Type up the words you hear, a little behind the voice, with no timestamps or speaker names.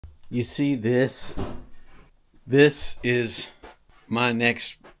You see this? This is my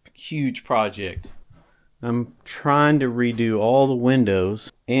next huge project. I'm trying to redo all the windows,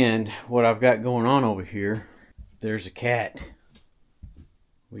 and what I've got going on over here, there's a cat.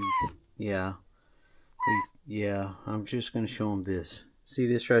 I'm just going to show them this. See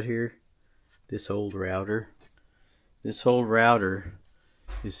this right here? This old router. This old router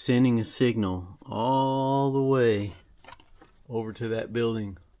is sending a signal all the way over to that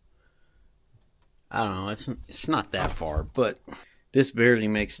building. I don't know, it's not that far, but this barely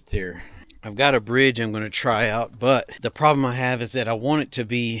makes it there. I've got a bridge I'm going to try out, but the problem I have is that I want it to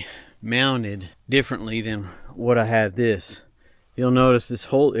be mounted differently than what I have this. You'll notice this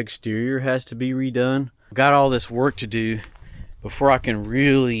whole exterior has to be redone. I've got all this work to do before I can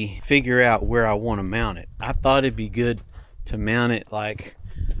really figure out where I want to mount it. I thought it'd be good to mount it like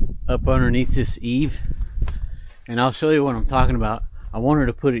up underneath this eave, and I'll show you what I'm talking about. I wanted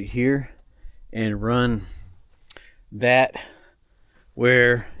to put it here and run that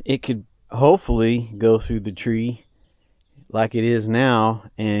where it could hopefully go through the tree like it is now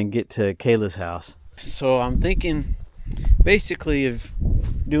and get to Kayla's house. So I'm thinking basically of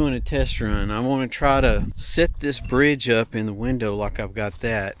doing a test run. I want to try to set this bridge up in the window like I've got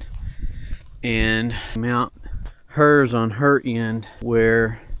that, and mount hers on her end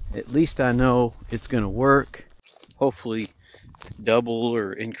where at least I know it's going to work. Hopefully double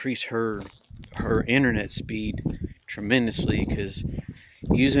or increase her internet speed tremendously, because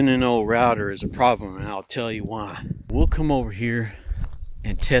using an old router is a problem, and I'll tell you why. We'll come over here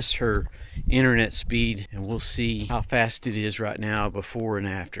and test her internet speed, and we'll see how fast it is right now before and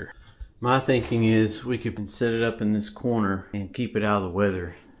after. My thinking is we could set it up in this corner and keep it out of the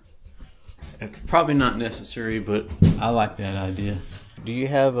weather. It's probably not necessary, but I like that idea. Do you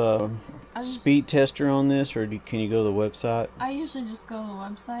have a speed tester on this, or can you go to the website? I usually just go to the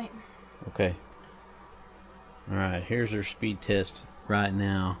website. Okay. Alright, here's our speed test right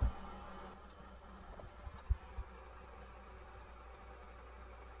now.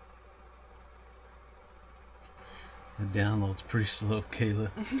 The download's pretty slow, Kayla.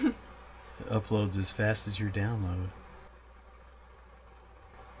 It uploads as fast as your download.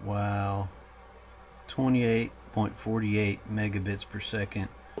 Wow. 28.48 megabits per second.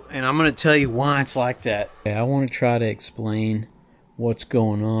 And I'm going to tell you why it's like that. I want to try to explain what's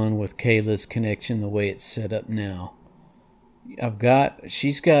going on with Kayla's connection the way it's set up now.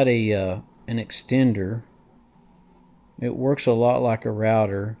 She's got an extender. It works a lot like a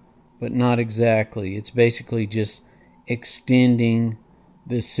router, but not exactly. It's basically just extending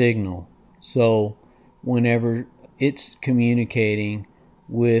the signal. So whenever it's communicating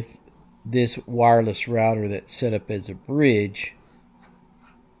with this wireless router that's set up as a bridge,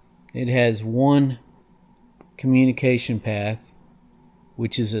 it has one communication path,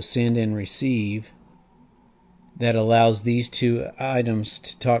 which is a send and receive, that allows these two items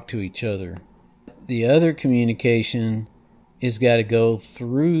to talk to each other. The other communication is got to go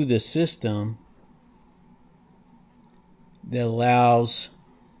through the system that allows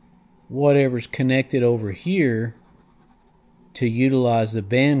whatever's connected over here to utilize the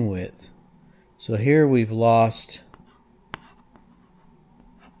bandwidth. So here we've lost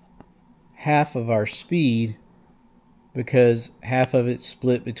half of our speed because half of it's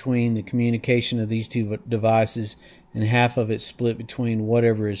split between the communication of these two devices and half of it's split between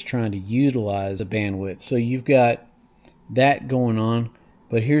whatever is trying to utilize the bandwidth. So you've got that going on,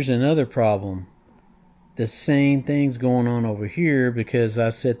 but here's another problem. The same thing's going on over here because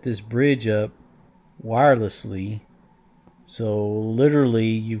I set this bridge up wirelessly. So literally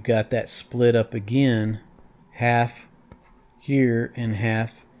you've got that split up again, half here and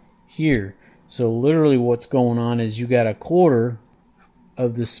half here. So literally what's going on is you got a quarter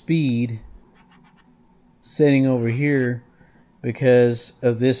of the speed sitting over here because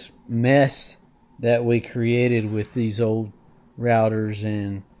of this mess that we created with these old routers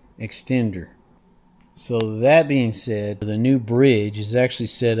and extender. So that being said, the new bridge is actually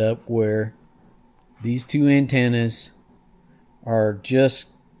set up where these two antennas are just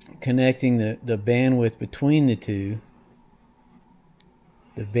connecting the bandwidth between the two.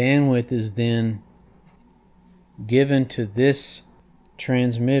 The bandwidth is then given to this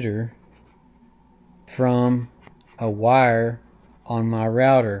transmitter from a wire on my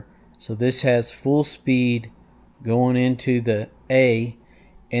router. So this has full speed going into the A,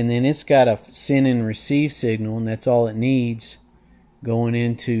 and then it's got a send and receive signal, and that's all it needs, going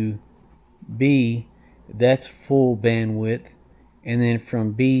into B. That's full bandwidth, and then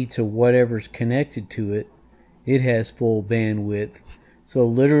from B to whatever's connected to it, it has full bandwidth. So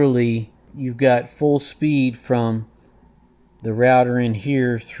literally you've got full speed from the router in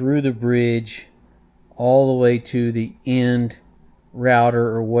here through the bridge all the way to the end router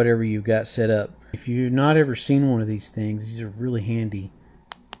or whatever you've got set up. If you've not ever seen one of these things, these are really handy,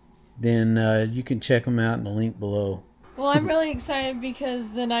 then you can check them out in the link below. Well, I'm really excited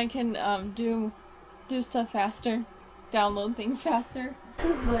because then I can do stuff faster, download things faster.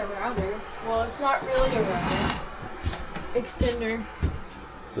 This is the router. Well, it's not really a router. Extender.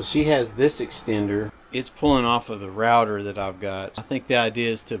 So she has this extender. It's pulling off of the router that I've got. I think the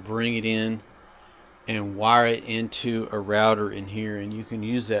idea is to bring it in and wire it into a router in here, and you can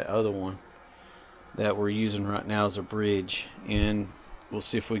use that other one that we're using right now as a bridge, and we'll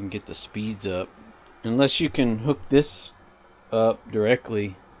see if we can get the speeds up. Unless you can hook this up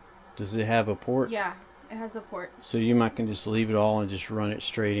directly. Does it have a port? Yeah, it has a port. So you might can just leave it all and just run it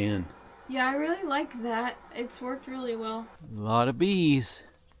straight in. Yeah, I really like that. It's worked really well. A lot of bees.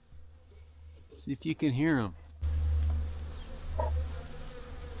 See if you can hear them.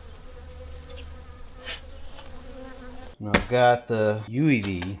 Now I've got the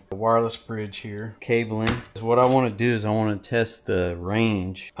Ueevii wireless bridge here, cabling. So what I want to do is I want to test the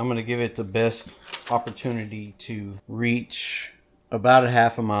range. I'm going to give it the best opportunity to reach about a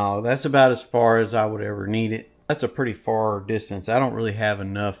half a mile. That's about as far as I would ever need it. That's a pretty far distance. I don't really have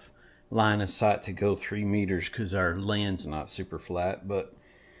enough line of sight to go 3 meters because our land's not super flat, but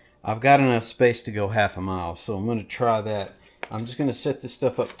I've got enough space to go half a mile, so I'm going to try that. I'm just going to set this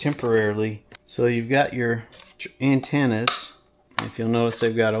stuff up temporarily. So you've got your antennas. If you'll notice,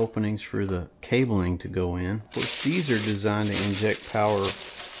 they've got openings for the cabling to go in. Of course, these are designed to inject power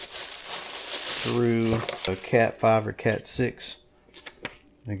through a Cat 5 or Cat 6.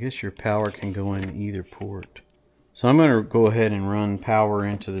 I guess your power can go in either port. So I'm going to go ahead and run power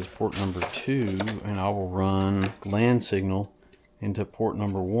into this port number 2, and I will run land signal into port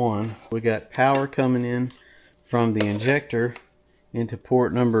number 1. We got power coming in from the injector into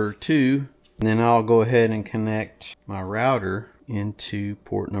port number 2, and then I'll go ahead and connect my router into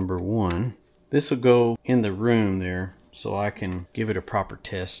port number 1. This will go in the room there so I can give it a proper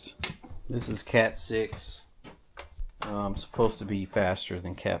test. This is Cat 6. Supposed to be faster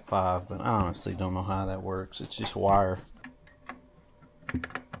than Cat 5, but I honestly don't know how that works. It's just wire.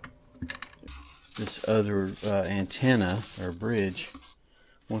 This other antenna or bridge,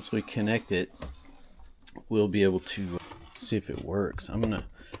 once we connect it, we'll be able to see if it works. I'm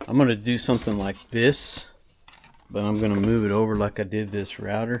gonna do something like this, but I'm gonna move it over like I did this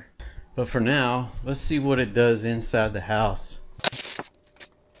router. But for now, let's see what it does inside the house.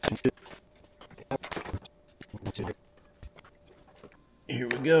 Here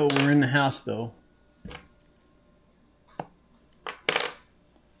we go. We're in the house though.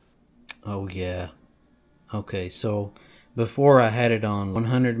 Oh yeah. Okay, so before I had it on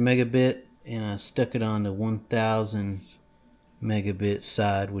 100 megabit and I stuck it on the 1000 megabit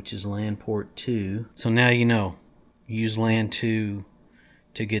side, which is LAN port 2. So now you know. Use LAN 2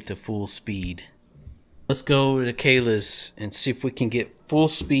 to get the full speed. Let's go to Kayla's and see if we can get full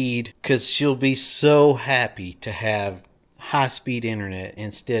speed, because she'll be so happy to have high-speed internet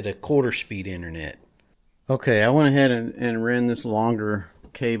instead of quarter-speed internet. Okay, I went ahead and ran this longer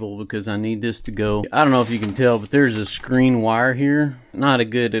cable because I need this to go. I don't know if you can tell, but there's a screen wire here. Not a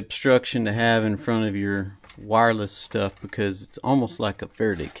good obstruction to have in front of your wireless stuff because it's almost like a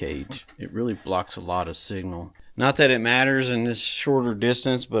Faraday cage. It really blocks a lot of signal. Not that it matters in this shorter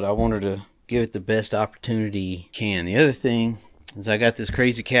distance, but I wanted to give it the best opportunity you can. The other thing is I got this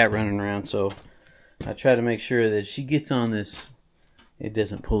crazy cat running around, so I try to make sure that she gets on this, it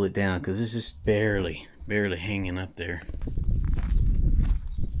doesn't pull it down, because it's just barely hanging up there.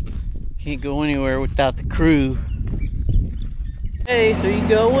 Can't go anywhere without the crew. Hey, so you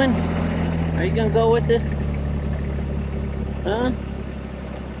going? Are you gonna go with this? Huh?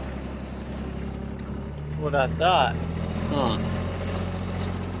 That's what I thought. Huh.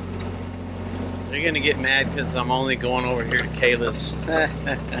 They're gonna get mad because I'm only going over here to Kayla's.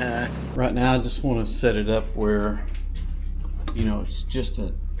 Right now I just want to set it up where, you know, it's just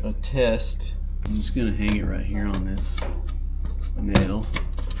a test. I'm just gonna hang it right here on this nail.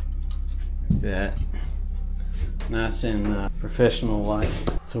 Like that. Nice and professional like.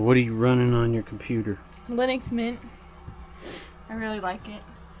 So what are you running on your computer? Linux Mint. I really like it.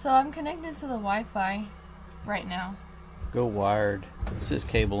 So I'm connected to the Wi-Fi right now. Go wired. It says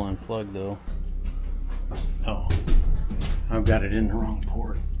cable unplugged though. Oh, I've got it in the wrong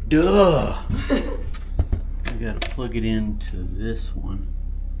port. Duh! I gotta plug it into this one.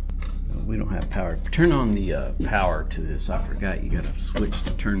 We don't have power. Turn on the power to this. I forgot you gotta switch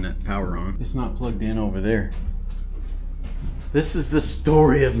to turn that power on. It's not plugged in over there. This is the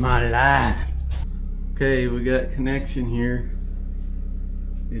story of my life. Okay, we got connection here.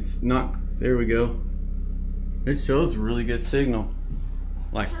 It's not, there we go. It shows a really good signal.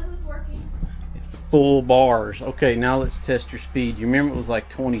 Like It says it's working. full bars. Okay, now let's test your speed. You remember it was like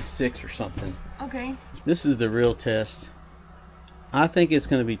 26 or something. Okay. This is the real test. I think it's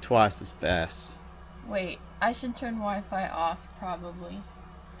going to be twice as fast. Wait, I should turn Wi-Fi off probably.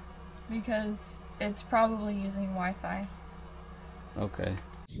 Because it's probably using Wi-Fi. Okay.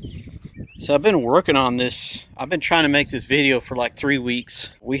 So I've been working on this. I've been trying to make this video for like 3 weeks.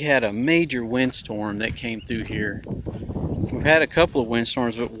 We had a major windstorm that came through here. We've had a couple of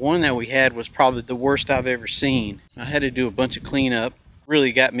windstorms, but one that we had was probably the worst I've ever seen. I had to do a bunch of cleanup.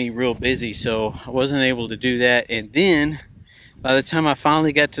 Really got me real busy, so I wasn't able to do that. And then by the time I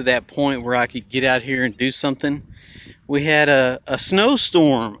finally got to that point where I could get out here and do something, we had a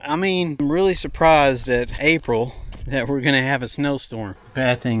snowstorm. I mean, I'm really surprised at April that we're gonna have a snowstorm. The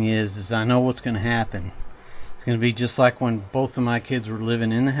bad thing is I know what's gonna happen. It's gonna be just like when both of my kids were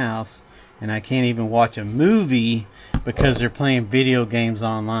living in the house and I can't even watch a movie because they're playing video games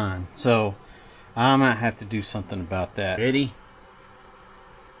online. So I might have to do something about that. Ready?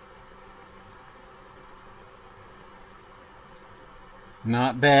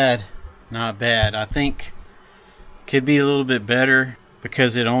 Not bad, not bad. I think it could be a little bit better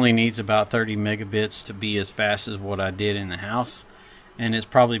because it only needs about 30 megabits to be as fast as what I did in the house. And it's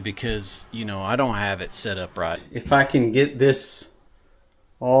probably because, you know, I don't have it set up right. If I can get this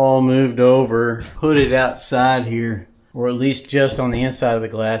all moved over, put it outside here, or at least just on the inside of the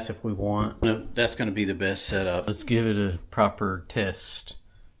glass if we want, that's going to be the best setup. Let's give it a proper test.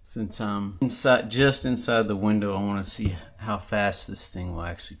 Since I'm inside, just inside the window, I want to see how fast this thing will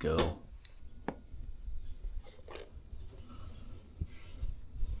actually go.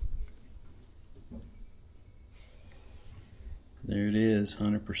 There it is,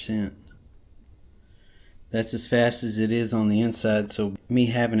 100%. That's as fast as it is on the inside, so me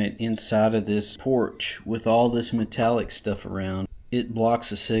having it inside of this porch with all this metallic stuff around, it blocks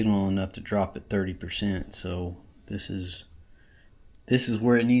the signal enough to drop at 30%. So this is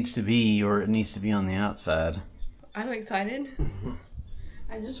where it needs to be, or it needs to be on the outside. I'm excited.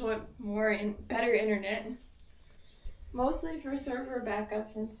 I just want better internet. Mostly for server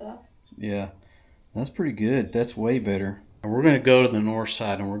backups and stuff. Yeah, that's pretty good. That's way better. We're going to go to the north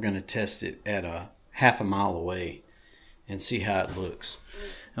side and we're going to test it at a half a mile away and see how it looks.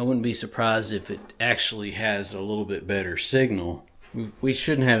 I wouldn't be surprised if it actually has a little bit better signal. We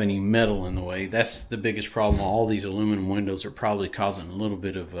shouldn't have any metal in the way. That's the biggest problem. All these aluminum windows are probably causing a little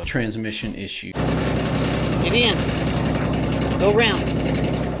bit of a transmission issue. Get in. Go around.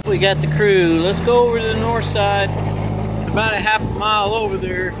 We got the crew. Let's go over to the north side. About a half a mile over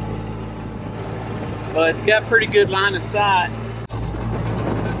there. But got pretty good line of sight.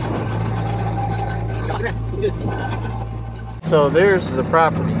 So there's the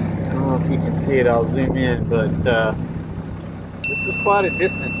property. I don't know if you can see it. I'll zoom in, but this is quite a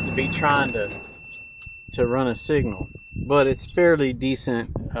distance to be trying to run a signal. But it's fairly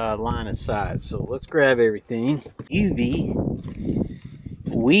decent line of sight. So let's grab everything. Ueevii.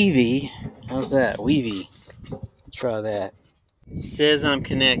 How's that? Ueevii. Let's try that. It says I'm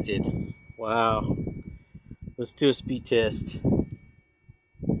connected. Wow. Let's do a speed test.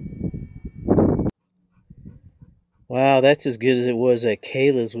 Wow, that's as good as it was at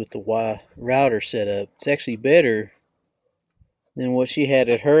Kayla's with the router setup. It's actually better than what she had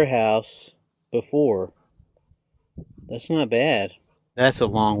at her house before. That's not bad. That's a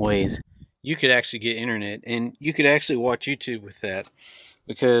long ways. You could actually get internet, and you could actually watch YouTube with that,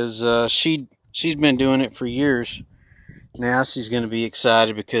 because she's been doing it for years. Now she's going to be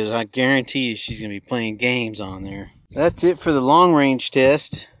excited because I guarantee you she's going to be playing games on there. That's it for the long range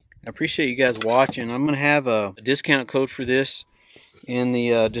test. I appreciate you guys watching. I'm going to have a discount code for this in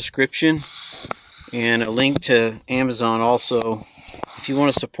the description, and a link to Amazon also. If you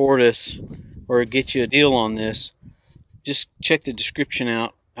want to support us or get you a deal on this, just check the description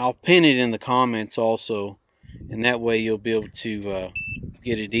out. I'll pin it in the comments also, and that way you'll be able to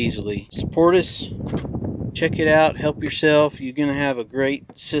get it easily. Support us. Check it out. Help yourself. You're going to have a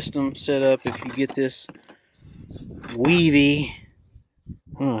great system set up if you get this Ueevii.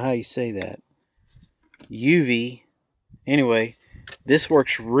 I don't know how you say that. Ueevii. Anyway, this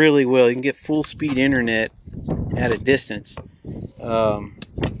works really well. You can get full speed internet at a distance.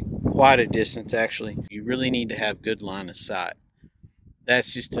 Quite a distance, actually. You really need to have good line of sight.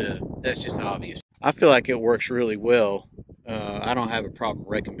 That's just obvious. I feel like it works really well. I don't have a problem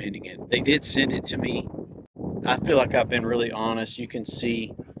recommending it. They did send it to me. I feel like I've been really honest. You can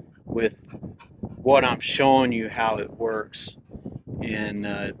see with what I'm showing you how it works.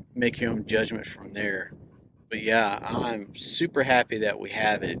 and make your own judgment from there. But yeah, I'm super happy that we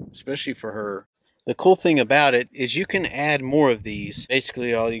have it, especially for her. The cool thing about it is you can add more of these.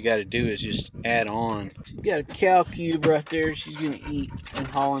 Basically, all you got to do is just add on. You got a cow cube right there. She's going to eat and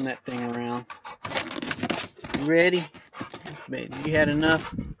hauling that thing around. You ready? You had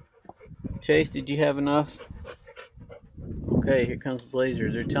enough? Chase, did you have enough? Okay, here comes the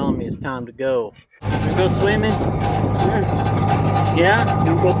Blazer. They're telling me it's time to go. You wanna go swimming? Yeah?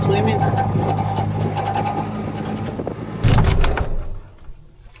 You wanna go swimming?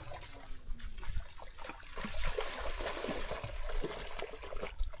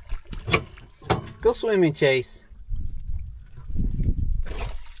 Go swimming, Chase.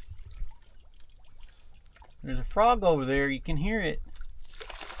 There's a frog over there. You can hear it.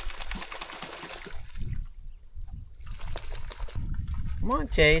 Come on,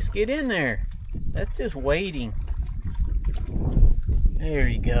 Chase. Get in there. That's just waiting. There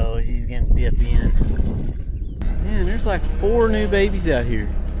he goes. He's going to dip in. Man, there's like 4 new babies out here.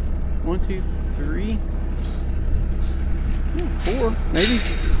 1, 2, 3. 4, maybe.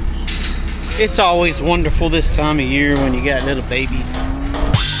 It's always wonderful this time of year when you got little babies.